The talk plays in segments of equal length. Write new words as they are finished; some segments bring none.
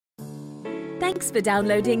Thanks for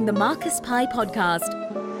downloading the Marcus Pye podcast.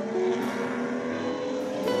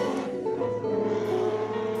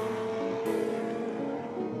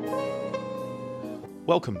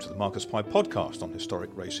 Welcome to the Marcus Pye podcast on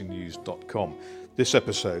historicracingnews.com. This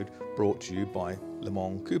episode brought to you by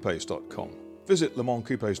LeMansCoupes.com. Visit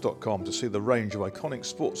LeMansCoupes.com to see the range of iconic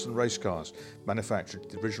sports and race cars manufactured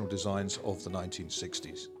to the original designs of the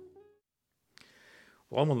 1960s.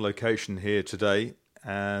 Well, I'm on location here today,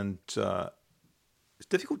 and it's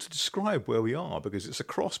difficult to describe where we are because it's a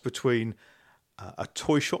cross between a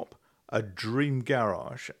toy shop, a dream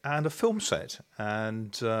garage, and a film set.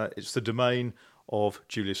 And it's the domain of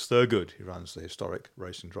Julius Thurgood, who runs the Historic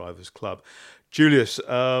Racing Drivers Club. Julius,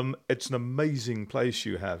 it's an amazing place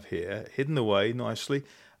you have here, hidden away nicely,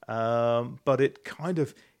 but it kind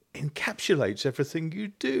of encapsulates everything you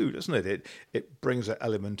do, doesn't it? It brings an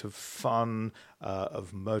element of fun,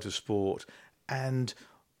 of motorsport, and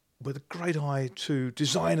with a great eye to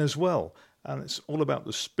design as well. And it's all about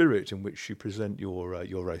the spirit in which you present your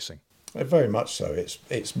racing. Very much so.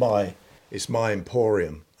 It's my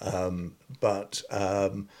emporium, but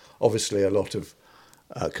obviously a lot of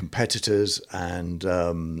competitors and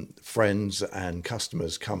friends and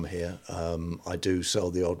customers come here. I do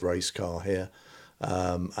sell the odd race car here,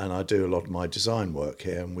 and I do a lot of my design work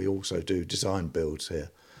here, and we also do design builds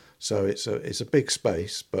here. So it's a big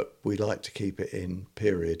space, but we like to keep it in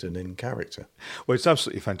period and in character. Well, it's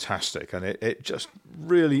absolutely fantastic, and it just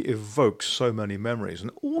really evokes so many memories.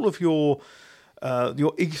 And all of your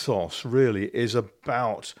ethos really is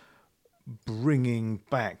about bringing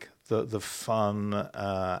back the fun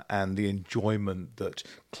and the enjoyment that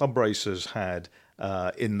club racers had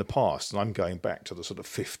in the past. And I'm going back to the sort of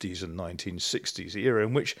 50s and 1960s era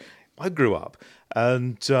in which I grew up.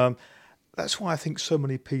 And that's why I think so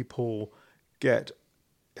many people get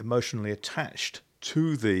emotionally attached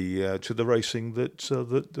to the racing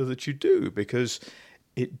that you do, because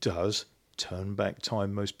it does turn back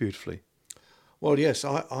time most beautifully. Well, yes,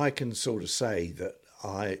 I can sort of say that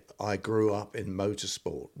I grew up in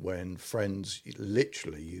motorsport when friends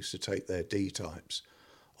literally used to take their D-types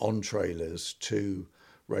on trailers to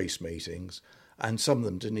race meetings, and some of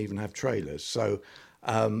them didn't even have trailers. So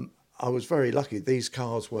I was very lucky. These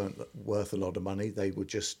cars weren't worth a lot of money. They were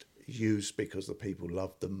just used because the people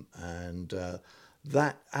loved them. And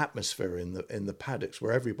that atmosphere in the paddocks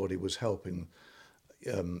where everybody was helping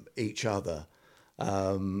each other,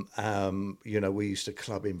 we used to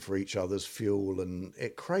club in for each other's fuel and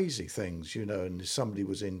crazy things, and if somebody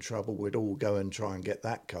was in trouble, we'd all go and try and get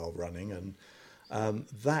that car running. And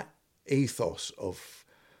that ethos of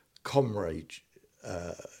comrades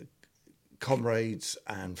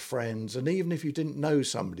and friends, and even if you didn't know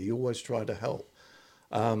somebody, you always try to help.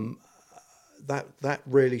 That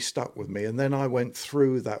really stuck with me. And then I went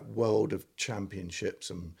through that world of championships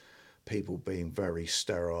and people being very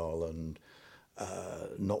sterile and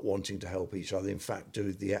not wanting to help each other. In fact,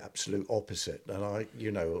 do the absolute opposite. And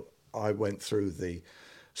I went through the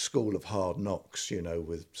school of hard knocks,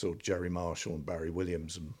 with sort of Jerry Marshall and Barry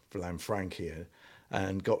Williams and Lanfranchi,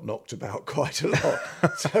 and got knocked about quite a lot.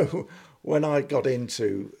 So when I got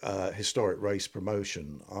into historic race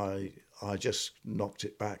promotion, I just knocked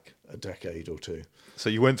it back a decade or two. So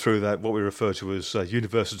you went through that, what we refer to as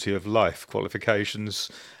University of Life qualifications,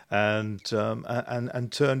 and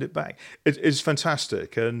turned it back. It's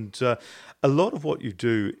fantastic, and a lot of what you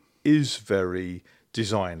do is very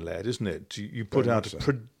design-led, isn't it? You put out a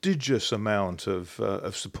prodigious amount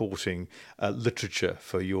of supporting literature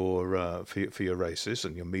for your races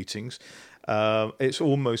and your meetings. It's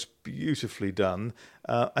almost beautifully done,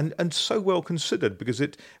 and so well considered, because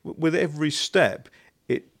with every step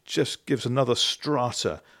it just gives another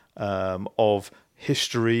strata of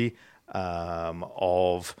history,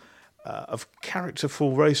 of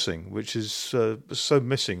characterful racing, which is so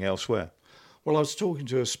missing elsewhere. Well, I was talking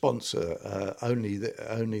to a sponsor only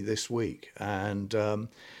this week, and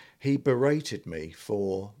he berated me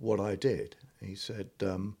for what I did. He said,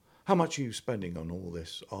 how much are you spending on all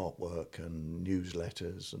this artwork and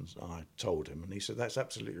newsletters? And I told him, and he said, that's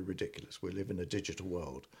absolutely ridiculous. We live in a digital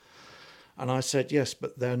world. And I said, yes,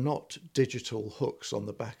 but they're not digital hooks on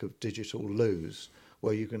the back of digital loos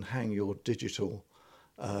where you can hang your digital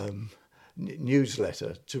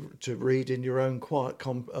newsletter to read in your own quiet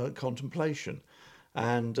contemplation.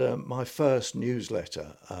 And my first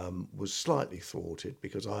newsletter was slightly thwarted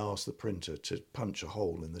because I asked the printer to punch a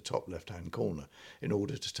hole in the top left-hand corner in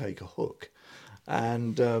order to take a hook.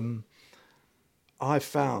 And I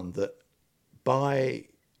found that by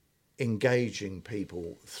engaging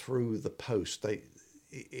people through the post,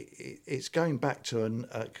 it's going back to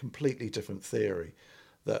a completely different theory.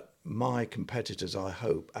 that my competitors, I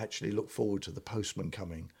hope, actually look forward to the postman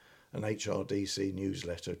coming. An HRDC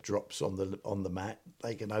newsletter drops on the mat.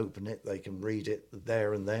 They can open it, they can read it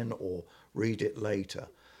there and then, or read it later.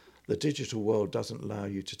 The digital world doesn't allow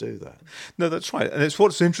you to do that. No, that's right. And it's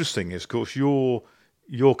what's interesting is, of course, your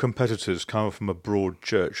competitors come from a broad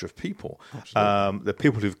church of people. They're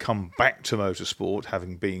people who've come back to motorsport,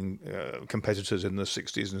 having been competitors in the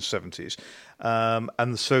 60s and 70s.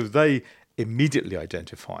 And so they immediately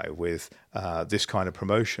identify with this kind of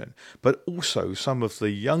promotion. But also some of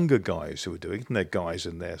the younger guys who are doing it, and they're guys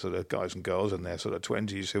and girls in their sort of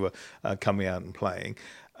 20s who are coming out and playing.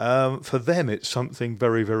 For them, it's something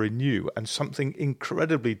very, very new and something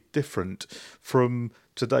incredibly different from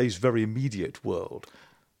today's very immediate world.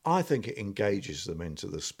 I think it engages them into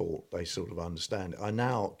the sport. They sort of understand it. I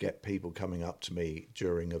now get people coming up to me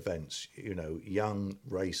during events, young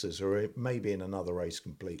racers or maybe in another race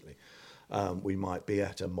completely. We might be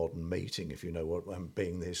at a modern meeting, if you know what,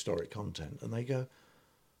 being the historic content, and they go,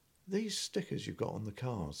 "These stickers you've got on the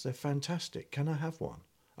cars, they're fantastic. Can I have one?"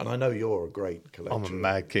 And I know you're a great collector. I'm a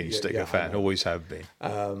mad keen sticker fan, always have been.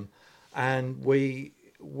 And we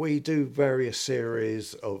do various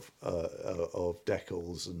series of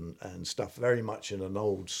decals and stuff, very much in an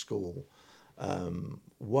old school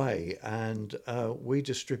way, and we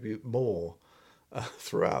distribute more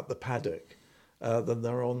throughout the paddock than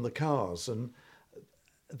there are on the cars, and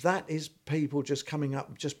that is people just coming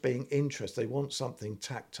up, just being interested. They want something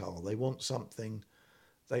tactile. They want something.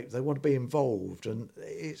 They want to be involved, and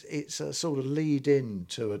it's a sort of lead in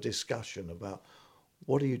to a discussion about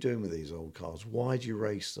what are you doing with these old cars? Why do you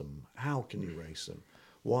race them? How can you race them?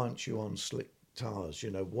 Why aren't you on slick tires?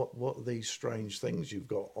 What are these strange things you've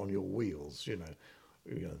got on your wheels?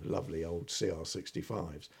 Lovely old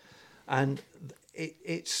CR65s, and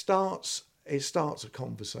it starts a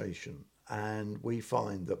conversation, and we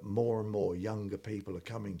find that more and more younger people are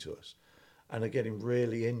coming to us and are getting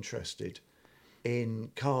really interested in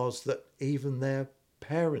cars that even their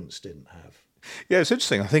parents didn't have. Yeah, it's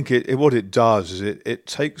interesting. I think what it does is it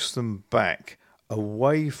takes them back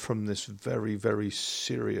away from this very, very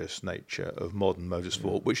serious nature of modern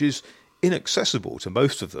motorsport, which is inaccessible to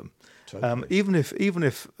most of them. Totally. Even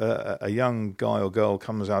if a young guy or girl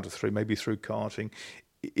comes out of maybe through karting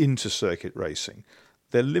into circuit racing,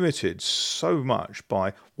 they're limited so much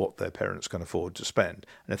by what their parents can afford to spend.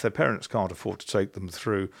 And if their parents can't afford to take them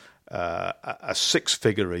through a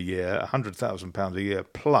six-figure a year, £100,000 a year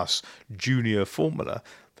plus junior formula,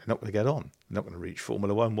 they're not going to get on. They're not going to reach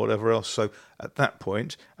Formula One, whatever else. So at that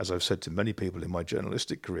point, as I've said to many people in my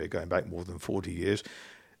journalistic career, going back more than 40 years,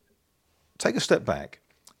 take a step back.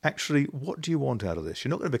 Actually, what do you want out of this?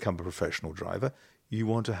 You're not going to become a professional driver. You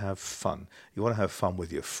want to have fun. You want to have fun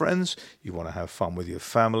with your friends. You want to have fun with your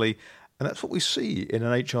family. And that's what we see in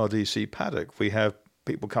an HRDC paddock. We have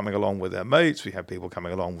people coming along with their mates. We have people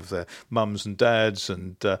coming along with their mums and dads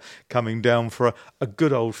and coming down for a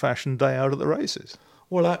good old-fashioned day out at the races.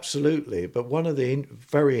 Well, absolutely. But one of the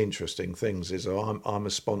very interesting things is I'm a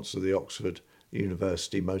sponsor of the Oxford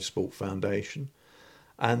University Motorsport Foundation.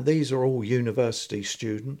 And these are all university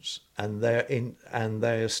students, and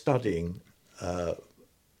they're studying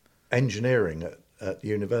engineering at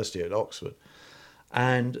university at Oxford.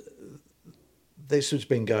 And this has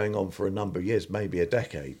been going on for a number of years, maybe a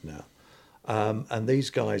decade now. And these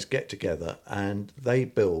guys get together and they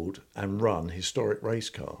build and run historic race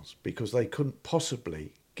cars because they couldn't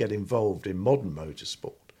possibly get involved in modern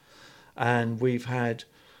motorsport. And we've had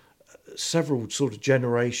several sort of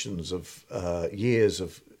generations of years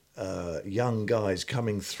of young guys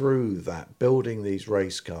coming through that, building these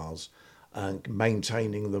race cars and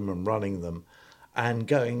maintaining them and running them, and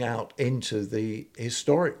going out into the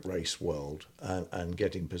historic race world and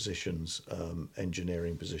getting positions,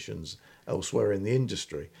 engineering positions elsewhere in the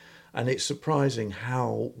industry. And it's surprising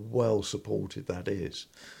how well supported that is.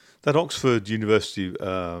 That Oxford University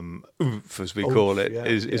oomph, as we call it,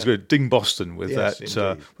 is good. Ding Boston with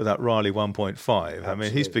that Riley 1.5. Absolutely. I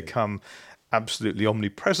mean, he's become absolutely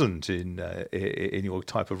omnipresent in your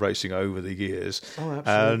type of racing over the years. Oh,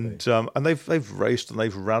 absolutely. And they've raced and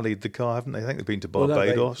they've rallied the car, haven't they? I think they've been to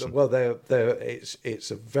Barbados.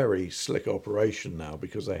 It's a very slick operation now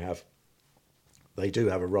because they do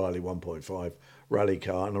have a Riley 1.5 rally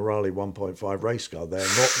car and a Riley 1.5 race car. They're not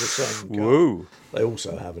the same car. Whoa. They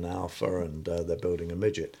also have an Alpha, and they're building a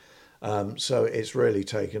midget. So it's really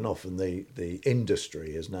taken off, and the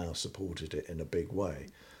industry has now supported it in a big way.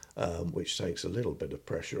 Which takes a little bit of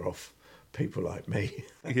pressure off people like me,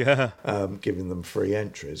 giving them free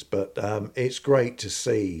entries. But it's great to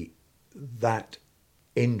see that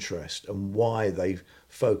interest and why they've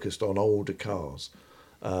focused on older cars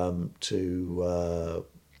to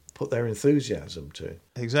put their enthusiasm to.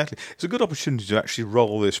 Exactly. It's a good opportunity to actually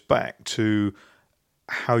roll this back to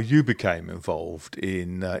how you became involved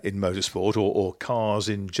in motorsport or cars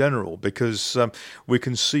in general, because we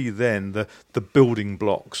can see then the building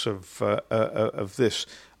blocks of this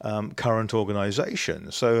current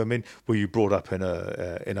organisation. So, I mean, were you brought up in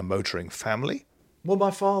a motoring family? Well,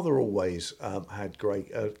 my father always had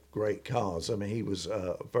great cars. I mean, he was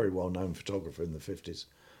a very well-known photographer in the 50s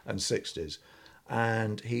and 60s,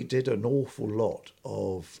 and he did an awful lot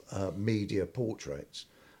of media portraits.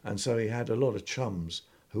 And so he had a lot of chums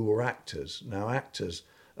who were actors. Now, actors,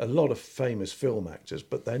 a lot of famous film actors,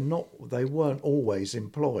 but they weren't always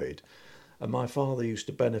employed. And my father used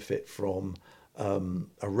to benefit from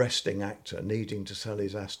a resting actor needing to sell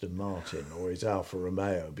his Aston Martin or his Alfa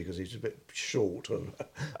Romeo because he's a bit short on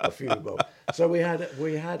a few bob. So we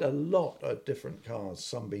had a lot of different cars: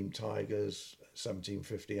 Sunbeam Tigers,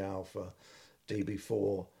 1750 Alpha,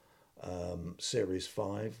 DB4, Series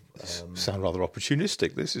 5. Sound rather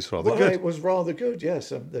opportunistic. This is rather Well, good. it was rather good, yes.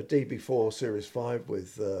 The DB4 Series 5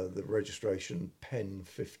 with the registration Pen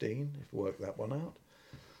 15, if you work that one out.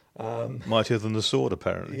 Mightier than the sword,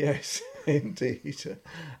 apparently. Yes, indeed.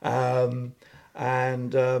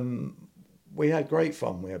 We had great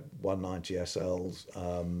fun. We had 190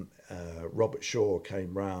 SLs. Robert Shaw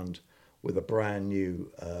came round with a brand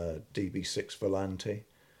new DB6 Volante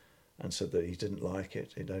and said that he didn't like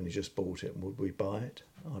it. He'd only just bought it, and would we buy it?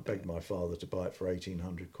 I begged my father to buy it for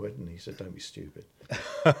 1,800 quid, and he said, "Don't be stupid."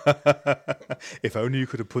 If only you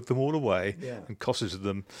could have put them all away and cosseted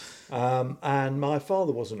them. And my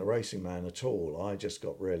father wasn't a racing man at all. I just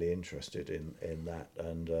got really interested in that,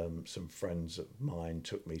 and some friends of mine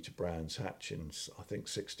took me to Brands Hatch in, I think,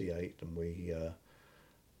 68, and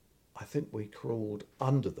I think we crawled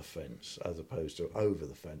under the fence as opposed to over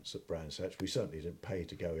the fence at Brands Hatch. We certainly didn't pay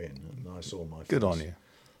to go in, and I saw my Good first, on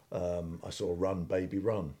you. I saw Run Baby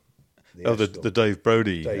Run. The Dave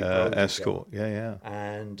Brody Brody Escort. car. Yeah.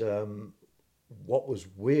 And what was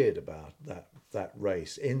weird about that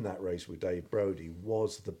race, in that race with Dave Brody,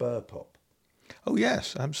 was the burr pop. Oh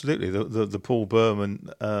yes, absolutely. The Paul Berman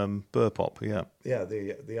burr pop. Yeah. Yeah,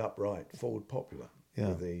 the upright Ford Popular. Yeah.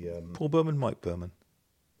 With the Paul Berman, Mike Berman.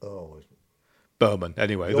 oh, Berman.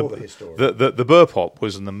 Anyway, you're the historian. The burr pop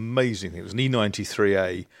was an amazing thing. It was an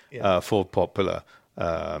E93A Ford Popular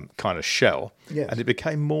kind of shell, Yes. and it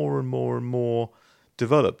became more and more and more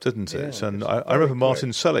developed, didn't it? Yeah, And it's I very remember Martin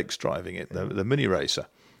quick. Selleck's driving it, the mini racer.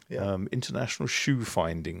 Yeah. International Shoe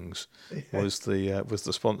Findings was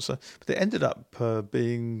the sponsor, but it ended up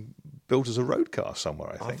being built as a road car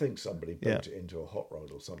somewhere. I I think. think somebody built it into a hot rod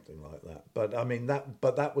or something like that. But I mean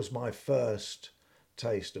that was my first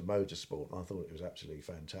taste of motorsport, and I thought it was absolutely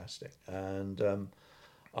fantastic. And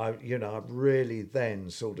I really then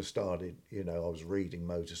sort of started. I was reading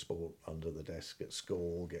motorsport under the desk at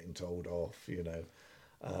school, getting told off.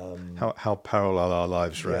 How parallel our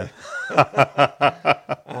lives ran.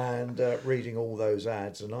 And reading all those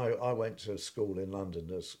ads. And I went to school in London,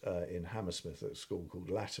 in Hammersmith, at a school called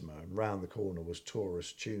Latimer, and round the corner was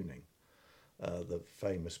Taurus Tuning, the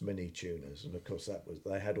famous mini tuners. And of course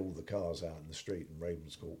they had all the cars out in the street in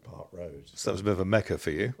Ravenscourt Park Road. So that was a bit of a mecca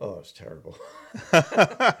for you. Oh, it's terrible.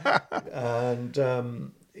 And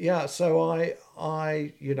so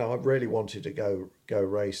I really wanted to go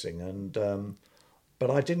racing, and but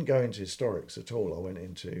I didn't go into historics at all. I went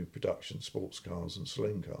into production sports cars and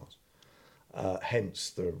saloon cars. Hence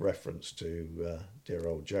the reference to dear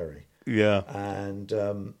old Jerry. Yeah. And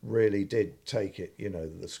really did take it,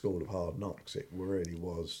 the school of hard knocks. It really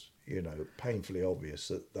was, painfully obvious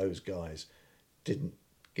that those guys didn't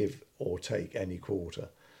give or take any quarter.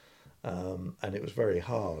 And it was very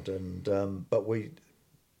hard. And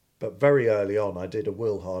but very early on, I did a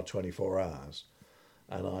Wilhard 24 hours,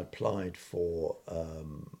 and I applied for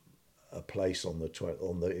a place on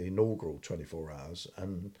the inaugural 24 hours,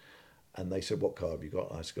 and they said, "What car have you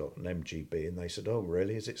got?" I said, "Got an MGB," and they said, "Oh,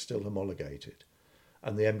 really? Is it still homologated?"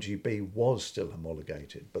 And the MGB was still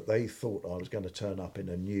homologated, but they thought I was going to turn up in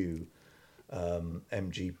a new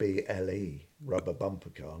MGB LE rubber bumper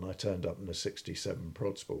car, and I turned up in a 67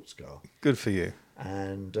 Prod Sports car. Good for you.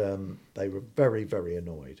 And they were very, very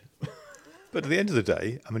annoyed. But at the end of the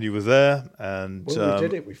day, I mean, you were there, and Well, we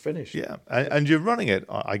did it. We finished. Yeah, and you're running it,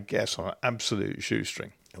 I guess, on an absolute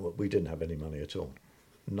shoestring. And we didn't have any money at all,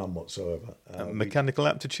 none whatsoever. Mechanical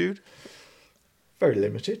aptitude? Very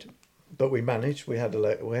limited, but we managed. We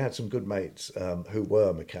had some good mates who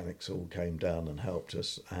were mechanics, all came down and helped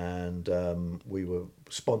us, and we were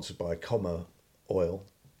sponsored by Comma Oil,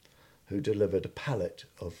 who delivered a pallet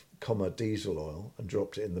of diesel oil and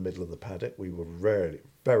dropped it in the middle of the paddock. We were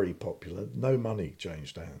very popular. No money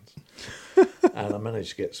changed hands. And I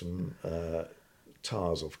managed to get some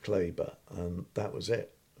tyres off Kleber, and that was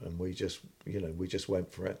it. And we just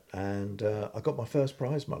went for it. And I got my first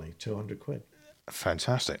prize money, 200 quid.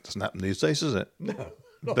 Fantastic. Doesn't happen these days, does it? No,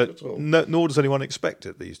 not but at all. Nor does anyone expect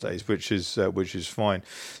it these days, which is fine.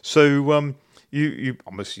 So you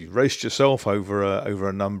obviously raced yourself over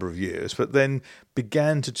a number of years, but then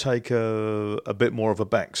began to take a bit more of a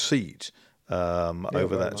back seat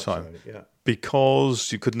over that time. So, yeah.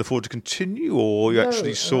 Because you couldn't afford to continue, or you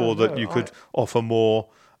actually saw that you could offer more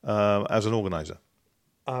as an organiser?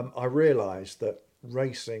 I realised that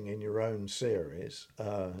racing in your own series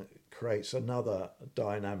creates another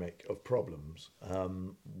dynamic of problems.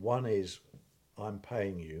 One is, I'm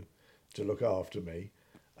paying you to look after me,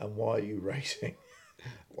 and why are you racing?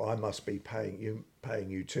 Well, I must be paying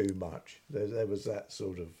you too much. There was that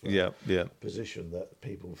sort of position that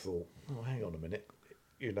people thought, oh, hang on a minute,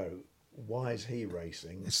 why is he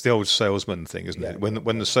racing? It's the old salesman thing, isn't it?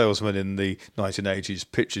 When the salesman in the 1980s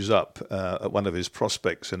pitches up at one of his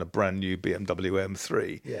prospects in a brand new BMW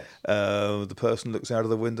M3, yes. The person looks out of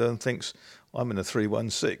the window and thinks, I'm in a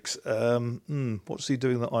 316. What's he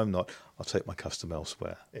doing that I'm not? I'll take my custom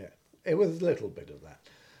elsewhere. Yeah, it was a little bit of that.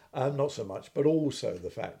 Not so much, but also the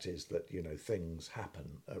fact is that, things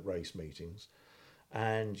happen at race meetings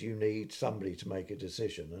and you need somebody to make a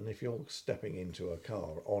decision. And if you're stepping into a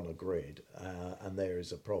car on a grid and there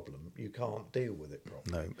is a problem, you can't deal with it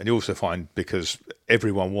properly. No, and you also find, because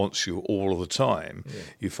everyone wants you all of the time,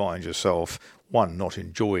 you find yourself, one, not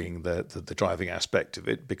enjoying the driving aspect of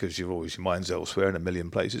it because you've always your mind's elsewhere in a million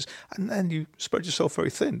places, and then you spread yourself very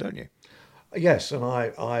thin, don't you? Yes, and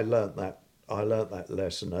I learnt that. I learnt that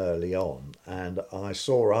lesson early on, and I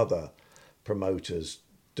saw other promoters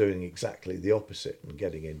doing exactly the opposite and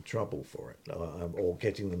getting in trouble for it, or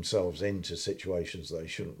getting themselves into situations they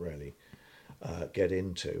shouldn't really get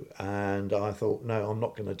into. And I thought, no, I'm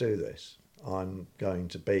not going to do this. I'm going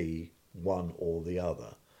to be one or the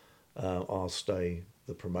other. I'll stay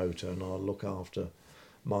the promoter and I'll look after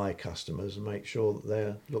my customers and make sure that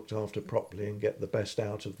they're looked after properly and get the best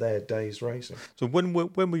out of their day's racing. So when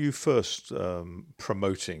were you first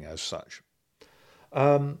promoting as such?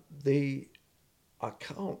 I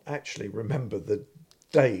can't actually remember the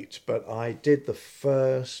date, but I did the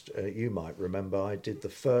first, you might remember, I did the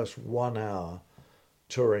first 1 hour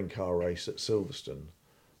touring car race at Silverstone.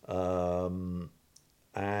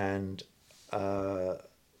 And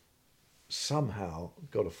somehow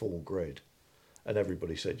got a full grid. And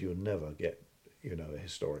everybody said you'll never get, a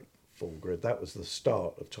historic full grid. That was the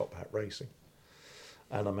start of Top Hat racing.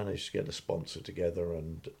 And I managed to get a sponsor together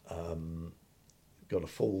and got a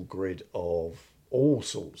full grid of all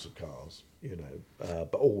sorts of cars,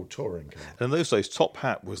 but all touring cars. And in those days, Top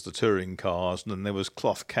Hat was the touring cars, and then there was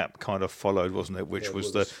Cloth Cap kind of followed, wasn't it, which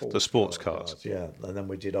was the sports cars. Yeah, and then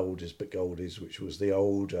we did Oldies but Goldies, which was the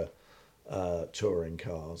older touring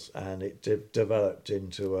cars, and it developed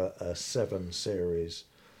into a 7 series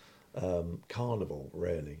carnival,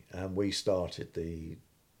 really. And we started the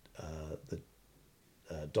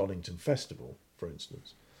Donington Festival, for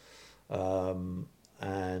instance,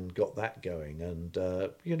 and got that going, and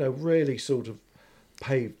really sort of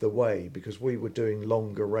paved the way, because we were doing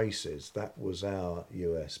longer races. That was our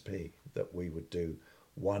USP, that we would do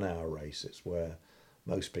 1 hour races where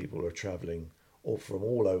most people are travelling from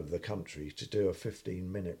all over the country to do a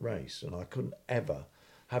 15-minute race. And I couldn't ever,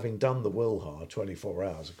 having done the Wilhar 24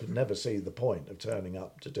 hours, I could never see the point of turning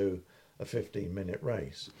up to do a 15-minute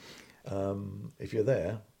race. If you're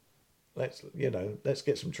there, let's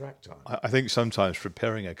get some track time. I think sometimes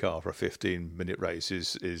preparing a car for a 15-minute race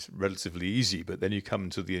is relatively easy, but then you come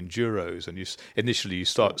to the enduros and initially you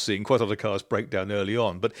start seeing quite a lot of cars break down early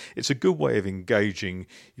on. But it's a good way of engaging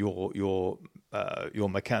your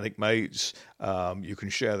mechanic mates. You can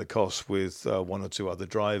share the costs with one or two other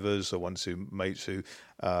drivers or one or two mates who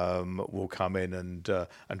will come in and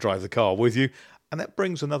drive the car with you, and that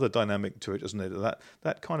brings another dynamic to it, doesn't it?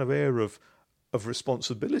 That kind of air of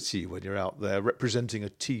responsibility when you're out there representing a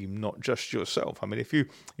team, not just yourself. I mean, if you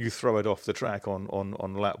throw it off the track on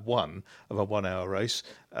lap 1 of a 1 hour race,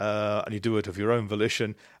 and you do it of your own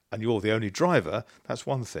volition, and you're the only driver, that's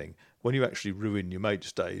one thing. When you actually ruin your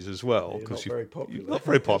mate's days as well, because you're not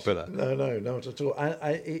very popular. No, not at all.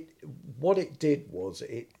 What it did was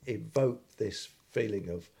it evoked this feeling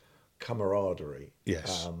of camaraderie.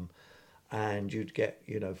 Yes. And you'd get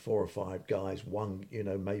 4 or 5 guys. One,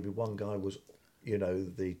 maybe one guy was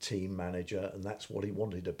the team manager, and that's what he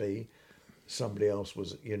wanted to be. somebody else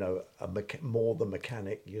was, more the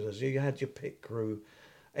mechanic. So you had your pit crew.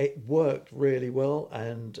 It worked really well,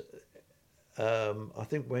 and I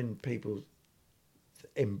think when people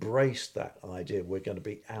embraced that idea, we're going to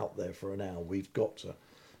be out there for an hour, we've got to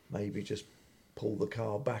maybe just pull the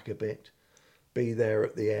car back a bit, be there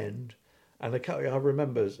at the end. And I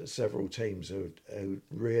remember several teams who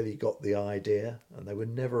really got the idea, and they were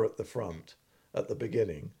never at the front at the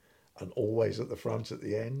beginning and always at the front at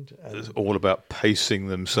the end. And it's all about pacing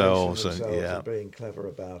themselves, and being clever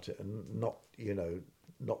about it, and not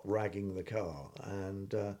ragging the car.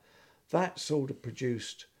 And that sort of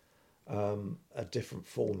produced a different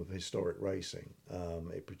form of historic racing.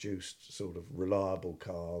 It produced sort of reliable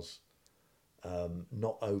cars,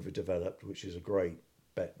 not overdeveloped, which is a great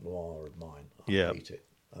bête noire of mine. I hate it.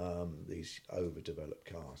 These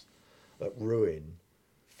overdeveloped cars that ruin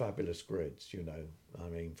fabulous grids. I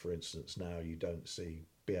mean, for instance, now you don't see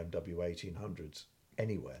BMW 1800s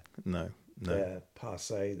anywhere. No. They're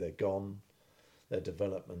passé. They're gone. Their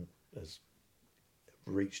development has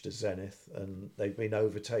reached a zenith, and they've been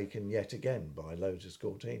overtaken yet again by Lotus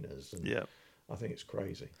Cortinas. And I think it's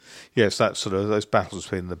crazy. Yes, that sort of those battles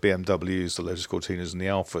between the BMWs, the Lotus Cortinas, and the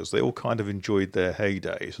Alphas. They all kind of enjoyed their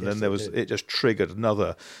heydays, and then it just triggered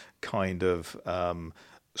another kind of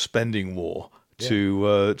spending war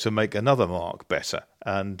to make another marque better,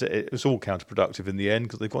 and it was all counterproductive in the end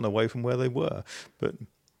because they've gone away from where they were. But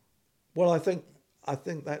I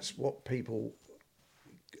think that's what people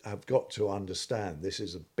have got to understand. This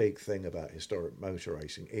is a big thing about historic motor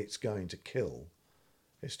racing. It's going to kill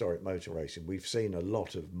historic motor racing. We've seen a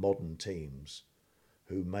lot of modern teams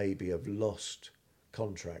who maybe have lost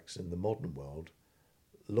contracts in the modern world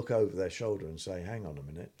look over their shoulder and say, hang on a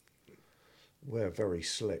minute, we're very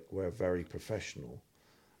slick, we're very professional,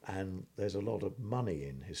 and there's a lot of money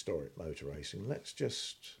in historic motor racing. Let's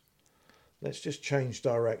just change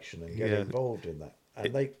direction and get involved in that.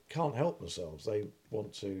 And they can't help themselves. They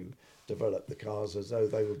want to develop the cars as though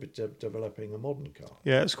they would be developing a modern car.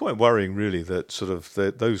 Yeah, it's quite worrying, really, that sort of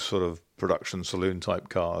those sort of production saloon type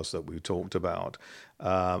cars that we talked about,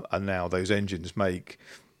 and now those engines make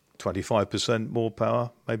 25% more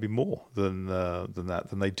power, maybe more than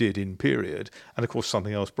they did in period. And of course,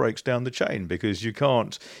 something else breaks down the chain because you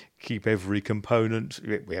can't keep every component.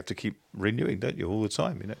 We have to keep renewing, don't you, all the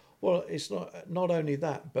time? Well, it's not only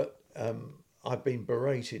that, but I've been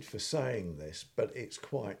berated for saying this, but it's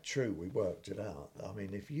quite true. We worked it out. I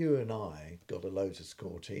mean, if you and I got a Lotus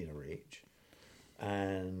Cortina each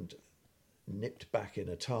and nipped back in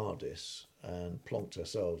a TARDIS and plonked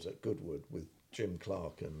ourselves at Goodwood with Jim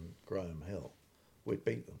Clark and Graham Hill, we'd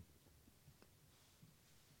beat them.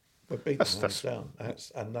 We'd beat them hands down.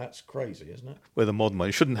 That's crazy, isn't it? With a modern one,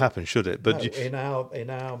 it shouldn't happen, should it? But in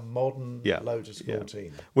our modern Lotus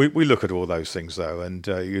Cortina, we look at all those things though, and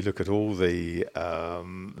you look at all the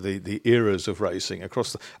eras of racing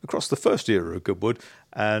across the first era of Goodwood,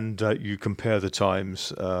 and you compare the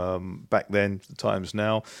times back then, the times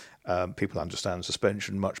now. People understand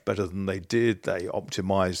suspension much better than they did. They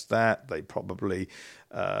optimised that. They probably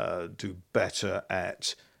do better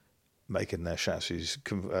at making their chassis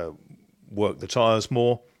work the tyres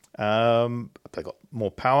more. They've got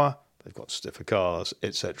more power. They've got stiffer cars,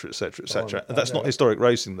 etc., etc., etc. And that's not historic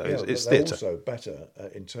racing, though. It's theatre. They're also better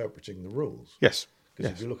at interpreting the rules. Yes.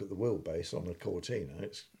 Because if you look at the wheelbase on a Cortina,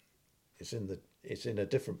 it's in a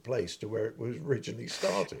different place to where it was originally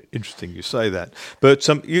started. Interesting you say that. But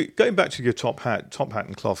going back to your top hat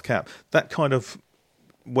and cloth cap, that kind of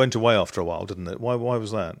went away after a while, didn't it? Why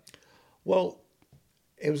was that? Well,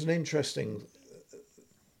 it was an interesting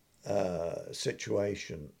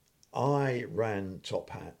situation. I ran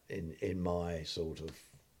top hat in my sort of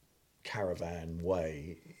caravan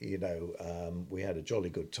way. We had a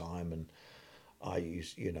jolly good time, and I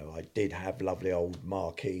did have lovely old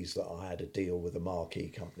marquees that I had a deal with a marquee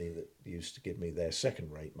company that used to give me their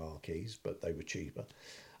second-rate marquees, but they were cheaper.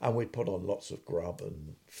 And we'd put on lots of grub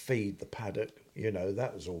and feed the paddock.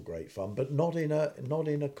 That was all great fun, but not in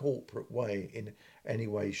a corporate way, in any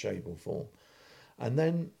way, shape or form. And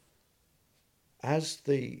then as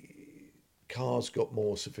the cars got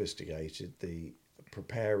more sophisticated, the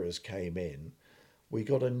preparers came in, we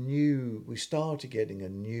started getting a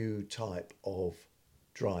new type of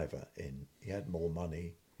driver in. He had more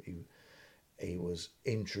money. He was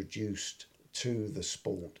introduced to the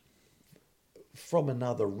sport from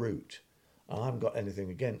another route. I haven't got anything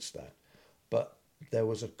against that, but there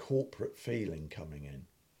was a corporate feeling coming in,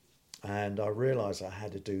 and I realised I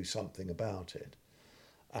had to do something about it.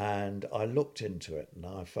 And I looked into it, and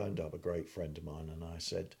I phoned up a great friend of mine, and I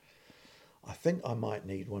said, I think I might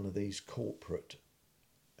need one of these corporate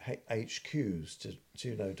HQs to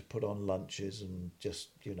to put on lunches and just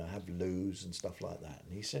have loos and stuff like that.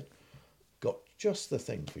 And he said, "Got just the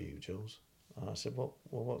thing for you, Jules." And I said, "Well,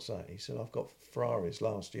 what's that?" He said, "I've got Ferraris,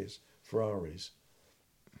 last year's Ferraris,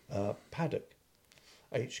 paddock,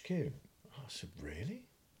 HQ." I said, "Really?"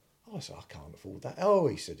 I said, "I can't afford that." Oh,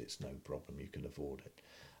 he said, "It's no problem, you can afford it."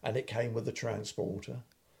 And it came with a transporter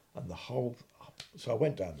and the whole... So I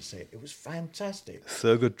went down to see it. It was fantastic.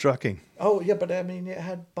 Thurgood trucking. Oh, yeah, but I mean, it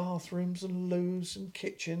had bathrooms and loos and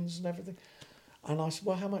kitchens and everything. And I said,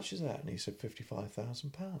 "Well, how much is that?" And he said,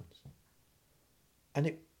 £55,000. And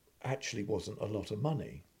it actually wasn't a lot of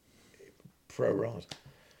money, pro rata.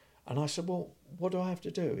 And I said, "Well, what do I have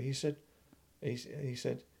to do?" He said,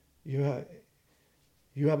 "You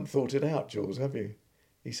haven't thought it out, Jules, have you?"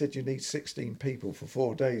 He said, "You need 16 people for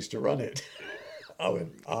 4 days to run it." I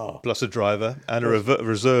went, "Ah." Plus a driver and a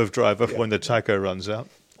reserve driver for when the taco runs out.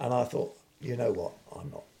 And I thought, you know what?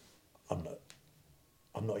 I'm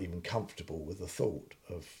not even comfortable with the thought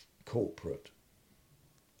of corporate.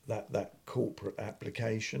 That corporate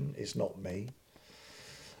application is not me.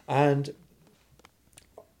 And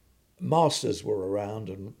Masters were around,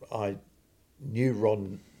 and I knew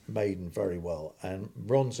Ron Maiden very well. And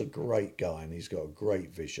Ron's a great guy, and he's got a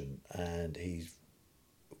great vision. And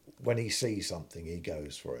when he sees something, he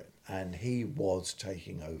goes for it. And he was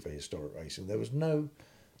taking over historic racing. There was no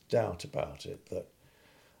doubt about it that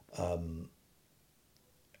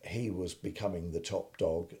he was becoming the top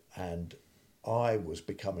dog, and I was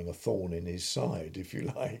becoming a thorn in his side, if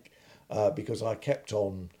you like, because I kept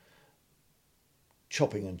on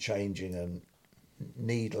chopping and changing and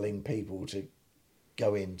needling people to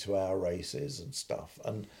go into our races and stuff.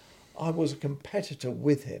 And I was a competitor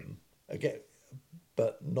with him, again,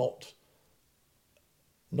 but not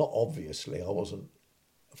obviously. I wasn't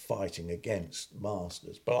fighting against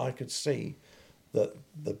Masters, but I could see that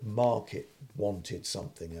the market wanted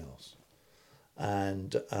something else.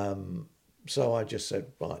 And so I just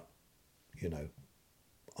said, right,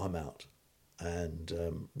 I'm out.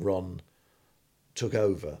 And Ron took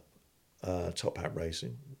over Top Hat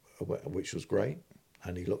Racing, which was great,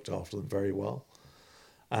 and he looked after them very well.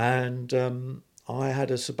 And I had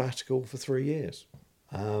a sabbatical for 3 years.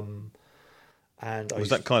 And was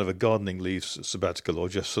that kind of a gardening leave sabbatical, or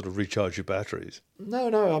just sort of recharge your batteries?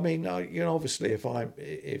 No. I mean, obviously,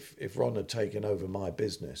 if Ron had taken over my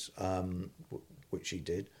business, which he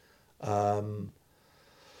did,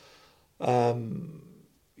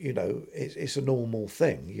 it's a normal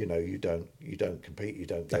thing. You don't compete. You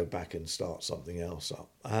don't go back and start something else up.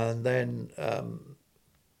 And then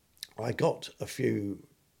I got a few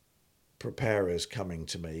preparers coming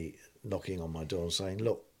to me, knocking on my door, and saying,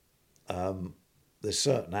 "Look, there's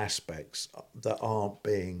certain aspects that aren't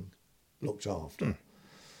being looked after."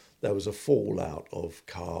 There was a fallout of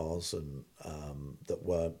cars and that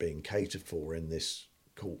weren't being catered for in this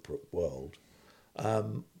corporate world,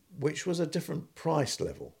 which was a different price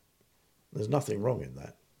level. There's nothing wrong in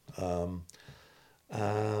that.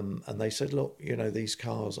 And they said, "Look, these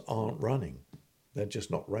cars aren't running. They're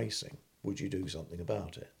just not racing. Would you do something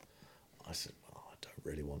about it?" I said, "Well, I don't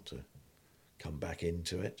really want to come back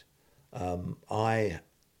into it." I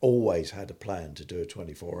always had a plan to do a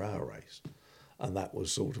 24-hour race, and that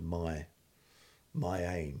was sort of my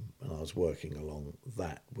aim, and I was working along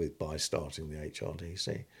that by starting the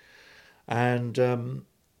HRDC. And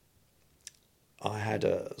I had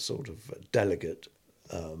a sort of delegation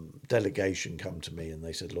come to me, and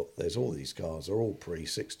they said, "Look, there's all these cars, they're all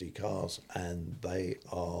pre-60 cars, and they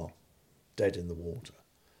are dead in the water.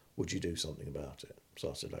 Would you do something about it?"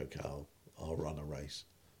 So I said, "Okay, I'll run a race,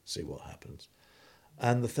 see what happens."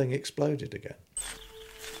 And the thing exploded again.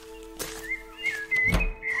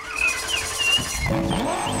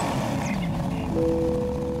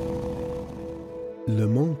 Le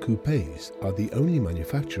Mans Coupés are the only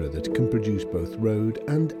manufacturer that can produce both road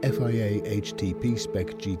and FIA HTP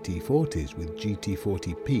spec GT40s with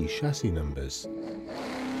GT40P chassis numbers.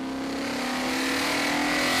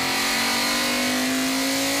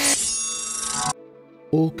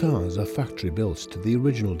 All cars are factory built to the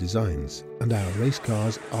original designs, and our race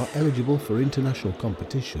cars are eligible for international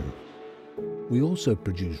competition. We also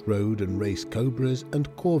produce road and race Cobras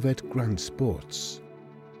and Corvette Grand Sports.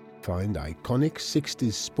 Find iconic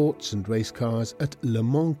 60s sports and race cars at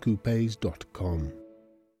lemanscoupes.com.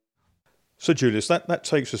 So, Julius, that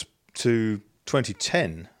takes us to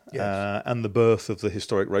 2010. Yes. And the birth of the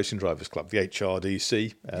Historic Racing Drivers Club, the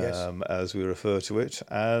HRDC, Yes. as we refer to it.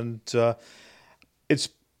 And it's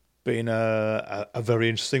been a very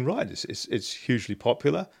interesting ride. It's hugely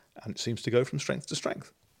popular, and it seems to go from strength to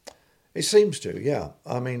strength. It seems to, yeah.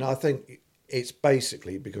 I mean, I think it's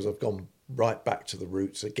basically because I've gone right back to the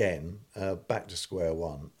roots again, back to square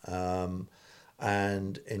one,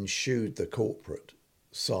 and ensued the corporate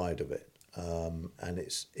side of it. And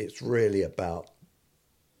it's really about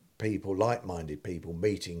people, like-minded people,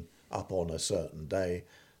 meeting up on a certain day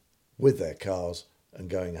with their cars and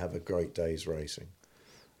going and have a great day's racing.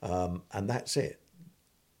 And that's it.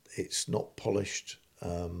 It's not polished.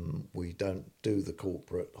 We don't do the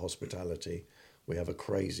corporate hospitality. We have a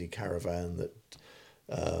crazy caravan that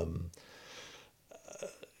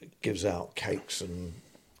gives out cakes and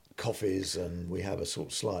coffees, and we have a sort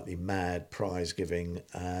of slightly mad prize giving,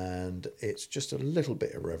 and it's just a little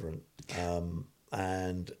bit irreverent,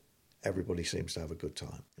 and everybody seems to have a good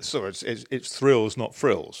time. So it's thrills, not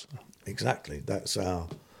frills. Exactly. That's our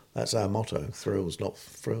motto: thrills, not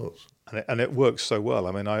frills. And it works so well.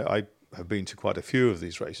 I mean, I have been to quite a few of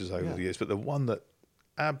these races over the years, but the one that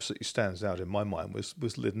absolutely stands out in my mind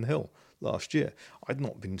was Lyddon Hill last year. I'd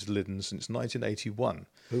not been to Lyddon since 1981.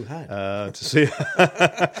 Who had? To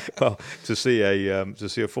see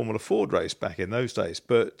a Formula Ford race back in those days,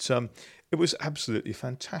 but it was absolutely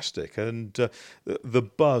fantastic, and the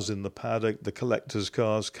buzz in the paddock, the collectors'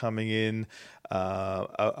 cars coming in,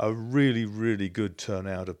 a really, really good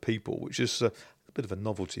turnout of people, which is a bit of a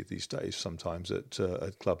novelty these days sometimes at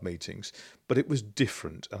club meetings, but it was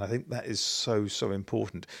different, and I think that is so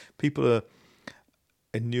important. People are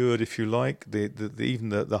inured, if you like, even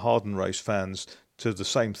the Harden race fans, to the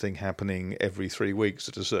same thing happening every 3 weeks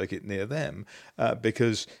at a circuit near them,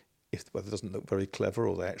 because if the weather doesn't look very clever,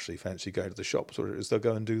 or they actually fancy going to the shops, or it is, they'll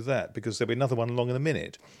go and do that, because there'll be another one along in a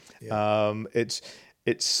minute. Yeah. It's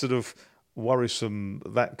sort of worrisome,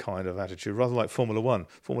 that kind of attitude, rather like Formula One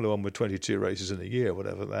with 22 races in a year,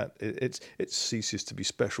 whatever that, it ceases to be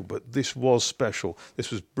special. But this was special.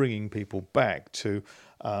 This was bringing people back to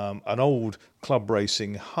an old club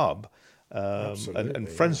racing hub. And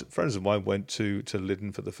friends of mine went to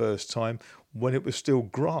Lyddon for the first time when it was still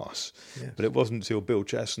grass. Yes. But it wasn't until Bill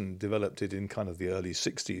Chesson developed it in kind of the early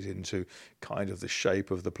 60s into kind of the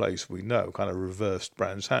shape of the place we know, kind of reversed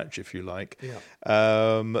Brands Hatch, if you like,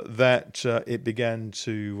 that it began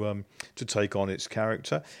to take on its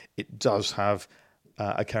character. It does have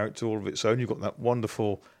a character all of its own. You've got that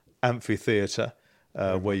wonderful amphitheatre,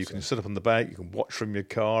 where you can sit up on the bank, you can watch from your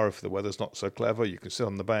car if the weather's not so clever, you can sit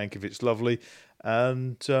on the bank if it's lovely,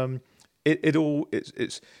 and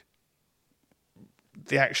it's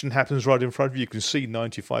the action happens right in front of you. You can see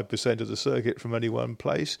 95% of the circuit from any one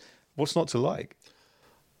place. What's not to like?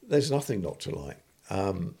 There's nothing not to like.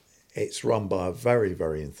 It's run by a very,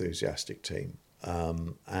 very enthusiastic team,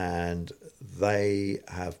 and they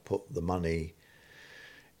have put the money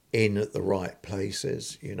in at the right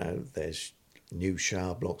places. You know, there's new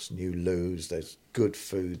shower blocks, new loos, there's good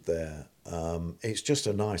food there. It's just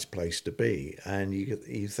a nice place to be. And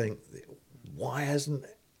you think, why hasn't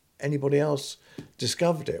anybody else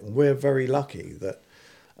discovered it? And we're very lucky that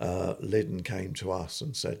Lyddon came to us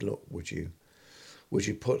and said, look, would you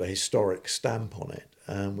put a historic stamp on it?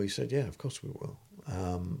 And we said, yeah, of course we will.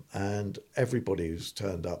 And everybody who's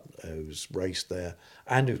turned up, who's raced there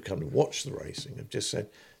and who've come to watch the racing have just said,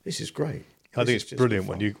 this is great. I think it's brilliant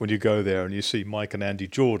when you go there and you see Mike and Andy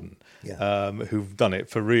Jordan, who've done it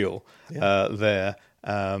for real there.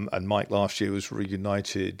 And Mike last year was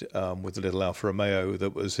reunited with the little Alfa Romeo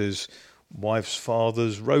that was his wife's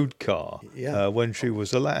father's road car when she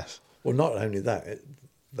was a lass. Well, not only that,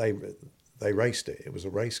 they raced it. It was a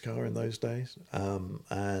race car in those days,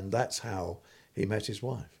 and that's how he met his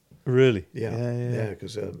wife. Really? Yeah.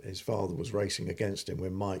 Because his father was racing against him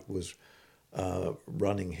when Mike was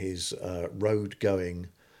running his road-going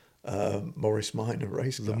Morris Minor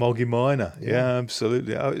race car. The Moggy Minor, yeah,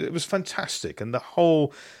 absolutely. It was fantastic, and the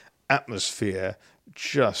whole atmosphere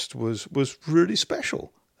just was really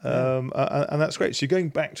special, and that's great. So you're going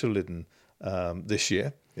back to Lyddon this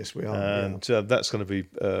year. Yes, we are. And that's going to be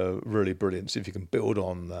really brilliant, see if you can build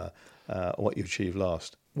on what you achieved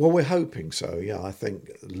last. Well, we're hoping so, yeah. I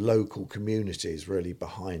think local community is really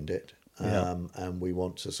behind it. And we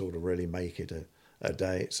want to sort of really make it a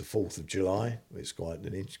day. It's the 4th of July. It's quite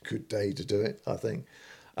a good day to do it, I think.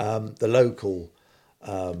 The local,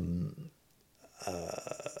 the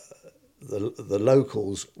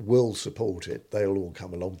locals will support it. They'll all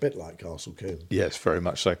come along, a bit like Castle Combe. Yes, very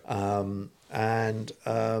much so. And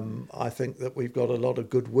I think that we've got a lot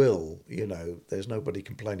of goodwill. You know, there's nobody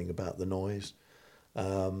complaining about the noise.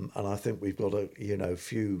 And I think we've got a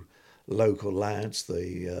few local lads,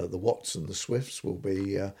 the Watts and the Swifts, will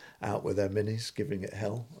be out with their minis, giving it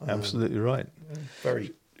hell. Absolutely right.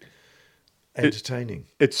 Very entertaining.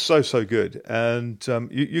 It's so good. And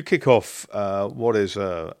you kick off what is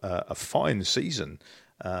a fine season,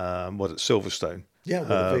 at Silverstone? Yeah, with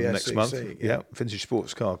the VSCC, next month. Yeah, Vintage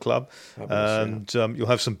Sports Car Club. Fabulous, and you'll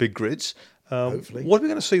have some big grids. Hopefully. What are we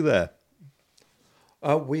going to see there?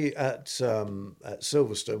 We at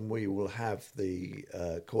Silverstone, we will have the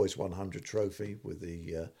Coys 100 trophy with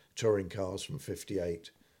the touring cars from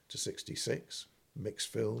 58 to 66, mixed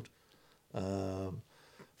field,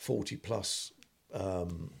 40 plus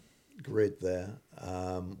grid there.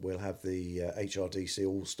 We'll have the HRDC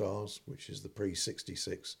All Stars, which is the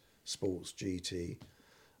pre-66 sports GT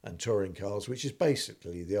and touring cars, which is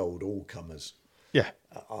basically the old all-comers. Yeah.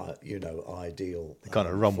 Ideal. They kind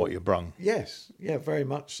of run what you brung. Yes, yeah, very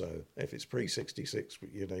much so. If it's pre-66,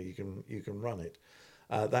 you can run it.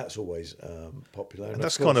 That's always popular. And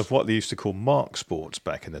that's kind of what they used to call mark sports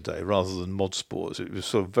back in the day, rather than mod sports. It was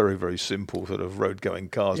sort of very, very simple sort of road-going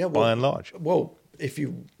cars, by and large. Well, if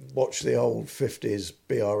you watch the old 50s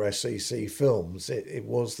BRSCC films, it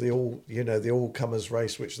was the all-comers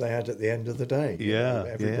race which they had at the end of the day.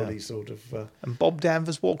 Everybody sort of... and Bob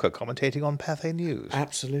Danvers Walker commentating on Pathé News.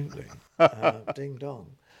 Absolutely. Ding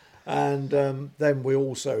dong. And then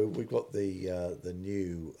we've got the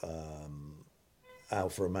new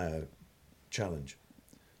Alfa Romeo Challenge,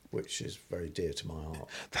 which is very dear to my heart.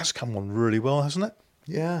 That's come on really well, hasn't it?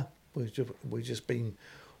 Yeah, we've just been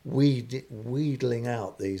wheedling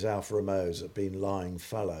out these Alfa Romeos that have been lying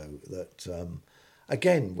fallow. That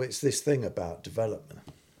again, it's this thing about development,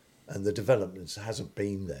 and the development hasn't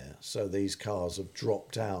been there. So these cars have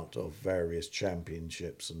dropped out of various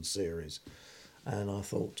championships and series. And I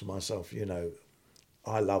thought to myself,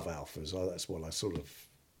 I love Alfas. That's what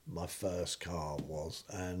my first car was,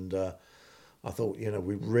 and I thought,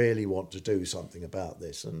 we really want to do something about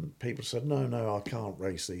this. And people said, no, I can't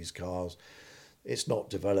race these cars. It's not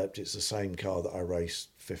developed. It's the same car that I raced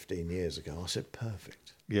 15 years ago. I said,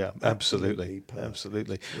 perfect. Yeah, absolutely. Perfect.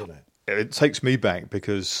 Absolutely. It takes me back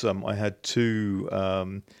because I had two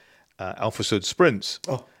Alfa Sud Sprints.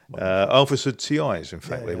 Oh, Alfa Sud TIs, in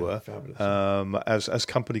fact, they were, fabulous. as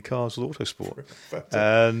company cars with Autosport.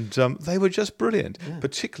 And they were just brilliant,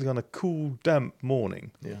 particularly on a cool, damp morning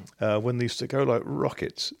when they used to go like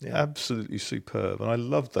rockets. Yeah. Absolutely superb. And I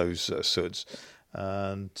loved those Suds.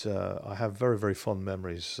 And I have very, very fond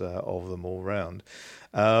memories of them all round.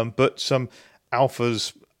 But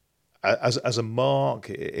Alfas, as a mark,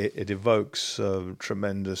 it evokes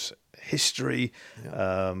tremendous history,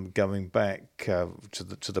 going back to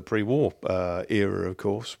the pre-war era, of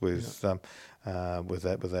course, with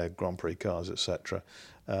their Grand Prix cars, etc.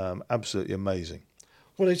 Absolutely amazing.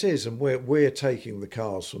 Well, it is, and we're taking the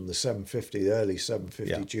cars from the 750, the early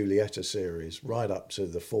 750 Giulietta series, right up to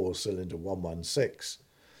the 4-cylinder 116.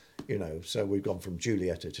 So we've gone from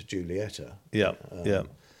Giulietta to Giulietta.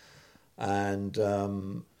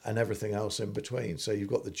 And everything else in between. So you've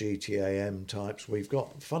got the GTAM types.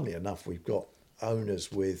 Funnily enough, we've got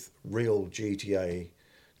owners with real GTA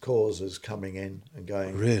Corsas coming in and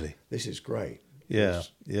going, really, this is great. Yeah.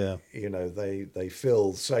 They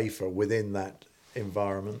feel safer within that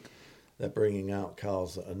environment. They're bringing out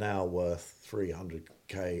cars that are now worth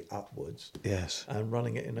 300k upwards. Yes. And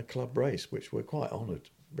running it in a club race, which we're quite honoured,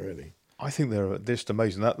 really. I think they're just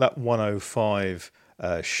amazing. That 105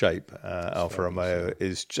 shape Alfa Romeo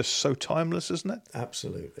is just so timeless, isn't it?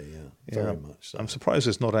 Absolutely, yeah. Very much so. I'm surprised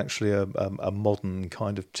there's not actually a modern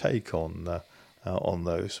kind of take on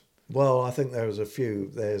those. Well, I think there's a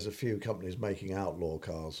few companies making outlaw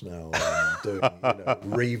cars now, doing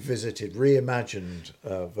revisited, reimagined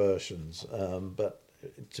versions. But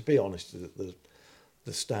to be honest,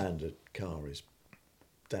 the standard car is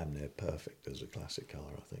damn near perfect as a classic car,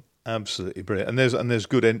 I think. Absolutely brilliant, and there's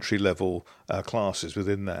good entry level classes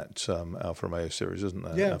within that Alfa Romeo series, isn't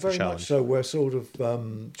there? Yeah, very much so. We're sort of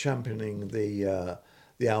championing the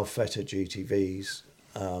Alfetta GTVs,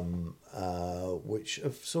 which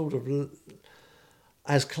have sort of,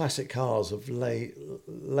 as classic cars, have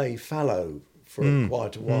lay fallow for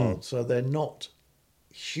quite a while. So they're not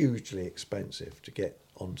hugely expensive to get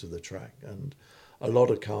onto the track, and a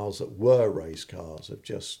lot of cars that were race cars have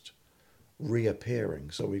just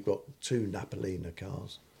reappearing. So we've got 2 Napolina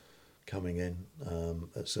cars coming in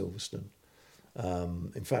at Silverstone.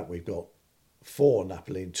 In fact, we've got 4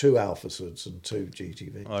 Napolina, 2 Alfa Suds and 2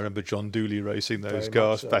 GTV. I remember John Dooley racing those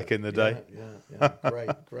cars back in the day. Yeah.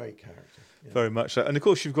 Great character. Yeah. Very much so. And of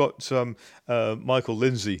course, you've got Michael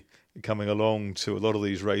Lindsay coming along to a lot of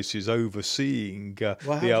these races, overseeing the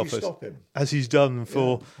Alfas, stop him? as he's done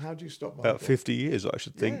for how do you stop Michael? about 50 years, I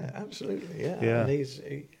should think. Yeah, absolutely. Yeah. And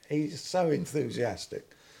he's so enthusiastic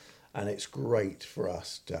And it's great for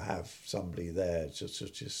us to have somebody there.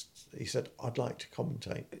 He said, I'd like to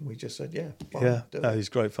commentate. And we just said, yeah, fine, do it. It's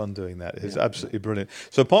great fun doing that. It's absolutely brilliant.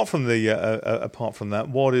 So apart from that,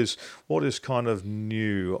 what is kind of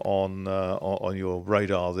new on your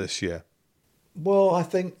radar this year? Well, I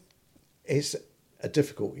think it's a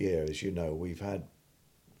difficult year, as you know. We've had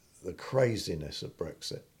the craziness of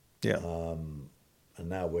Brexit. Yeah. And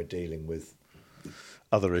now we're dealing with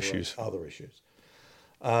other issues.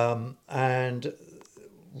 And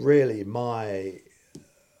really, my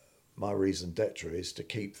reason d'etre is to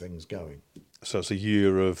keep things going. So it's a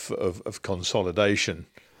year of consolidation.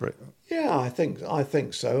 Right. Yeah, I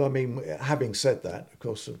think so. I mean, having said that, of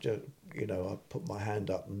course, I put my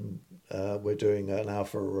hand up and we're doing an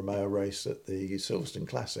Alfa Romeo race at the Silverstone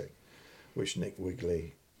Classic, which Nick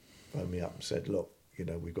Wigley phoned me up and said, look,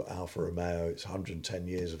 we've got Alfa Romeo. It's 110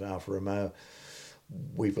 years of Alfa Romeo.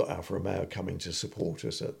 We've got Alfa Romeo coming to support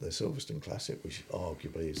us at the Silverstone Classic, which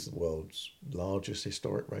arguably is the world's largest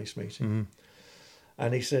historic race meeting. Mm-hmm.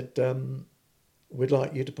 And he said, we'd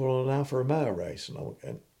like you to put on an Alfa Romeo race. And I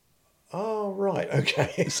went, oh, right,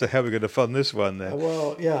 okay. So how are we going to fund this one then?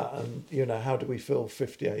 Well, yeah, and, how do we fill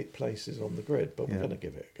 58 places on the grid? But we're going to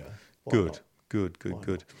give it a go. Why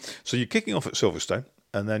Good. So you're kicking off at Silverstone,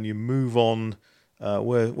 and then you move on.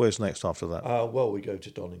 Where's next after that? Well, we go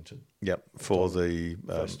to Donington. Yep, for the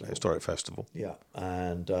historic festival. Yeah,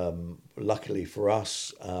 and luckily for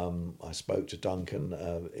us, I spoke to Duncan.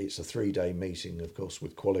 It's a 3-day meeting, of course,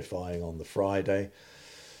 with qualifying on the Friday.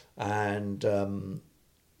 And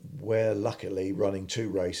we're luckily running 2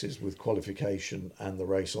 races with qualification and the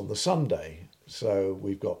race on the Sunday. So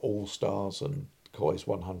we've got All Stars and Coy's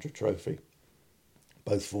 100 Trophy,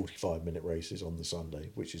 both 45-minute races on the Sunday,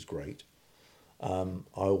 which is great. I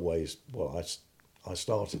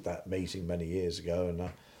started that meeting many years ago, and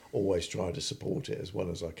I always try to support it as well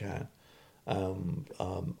as I can.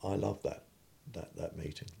 I love that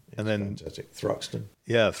meeting. It's and then fantastic. Thruxton.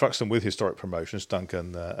 Yeah, Thruxton with Historic Promotions,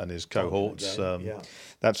 Duncan and his cohorts.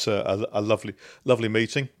 That's a lovely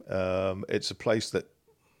meeting. It's a place that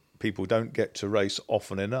people don't get to race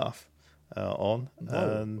often enough on.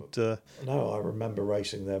 No, I remember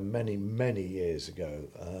racing there many years ago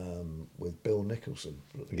with Bill Nicholson.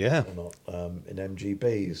 Yeah, in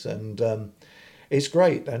MGBs, and it's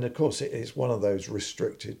great. And of course, it's one of those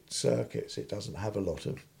restricted circuits. It doesn't have a lot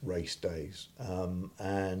of race days,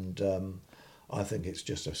 and I think it's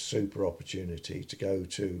just a super opportunity to go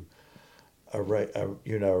to a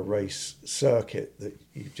race circuit that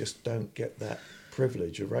you just don't get that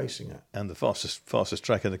privilege of racing at. And the fastest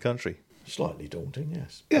track in the country. Slightly daunting,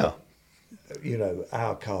 yes. Yeah.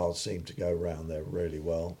 Our cars seem to go around there really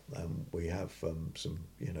well. We have some,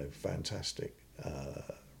 fantastic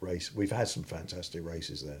race. We've had some fantastic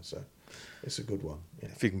races there, so it's a good one. Yeah.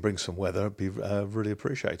 If you can bring some weather, it'd be really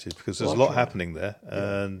appreciated, because there's a lot happening there.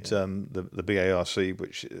 The BARC,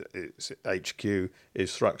 which is HQ,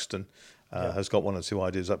 is Thruxton, has got 1 or 2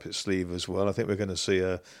 ideas up its sleeve as well. I think we're going to see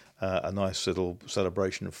a nice little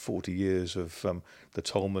celebration of 40 years of the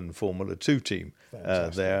Tolman Formula 2 team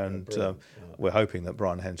there, and we're hoping that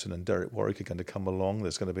Brian Henson and Derek Warwick are going to come along.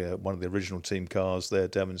 There's going to be one of the original team cars there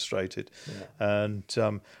demonstrated, and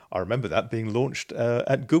I remember that being launched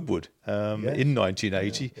at Goodwood in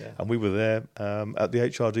 1980, and we were there at the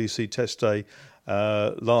HRDC test day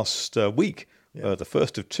last week. The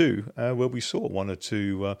first of 2, where we saw 1 or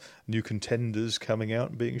 2 new contenders coming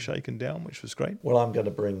out and being shaken down, which was great. Well, we're going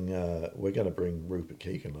to bring Rupert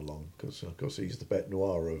Keegan along, because of course he's the bête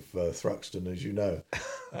noire of Thruxton, as you know.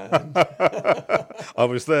 And I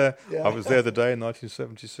was there. I was there the day in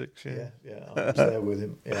 1976. I was there with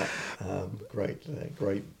him. Yeah, great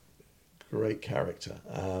character.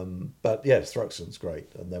 But yes, Thruxton's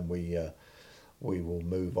great, and then we will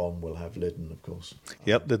move on. We'll have Lyddon, of course.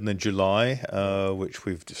 Yep, Lyddon in July, which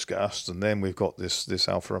we've discussed. And then we've got this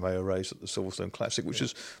Alfa Romeo race at the Silverstone Classic, which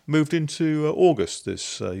has moved into August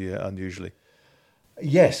this year, unusually.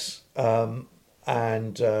 Yes, and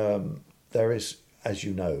there is, as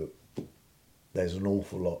you know, there's an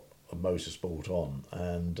awful lot of motorsport on.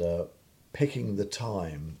 And picking the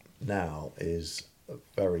time now is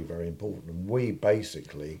very, very important. We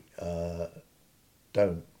basically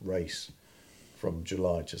don't race from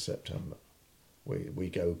July to September. We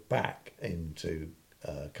go back into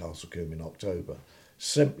Castlecombe in October,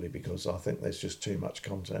 simply because I think there's just too much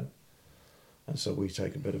content, and so we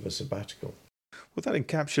take a bit of a sabbatical. Well, that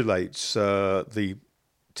encapsulates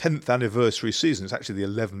 10th anniversary season. It's actually the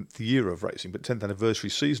 11th year of racing, but 10th anniversary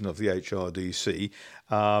season of the HRDC.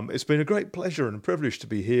 It's been a great pleasure and privilege to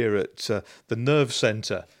be here at the nerve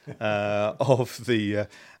centre of the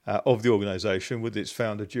organisation with its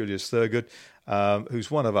founder, Julius Thurgood, who's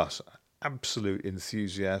one of us, absolute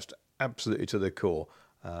enthusiast, absolutely to the core,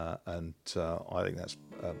 and I think that's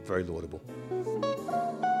very laudable.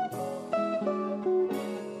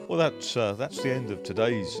 Well, that's the end of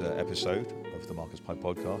today's episode of the Marcus Pye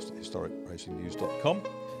podcast at historicracingnews.com.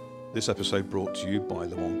 This episode brought to you by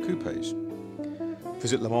Le Mans Coupes.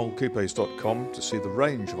 Visit lemoncoupes.com to see the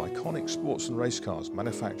range of iconic sports and race cars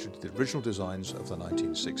manufactured to the original designs of the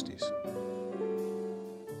 1960s.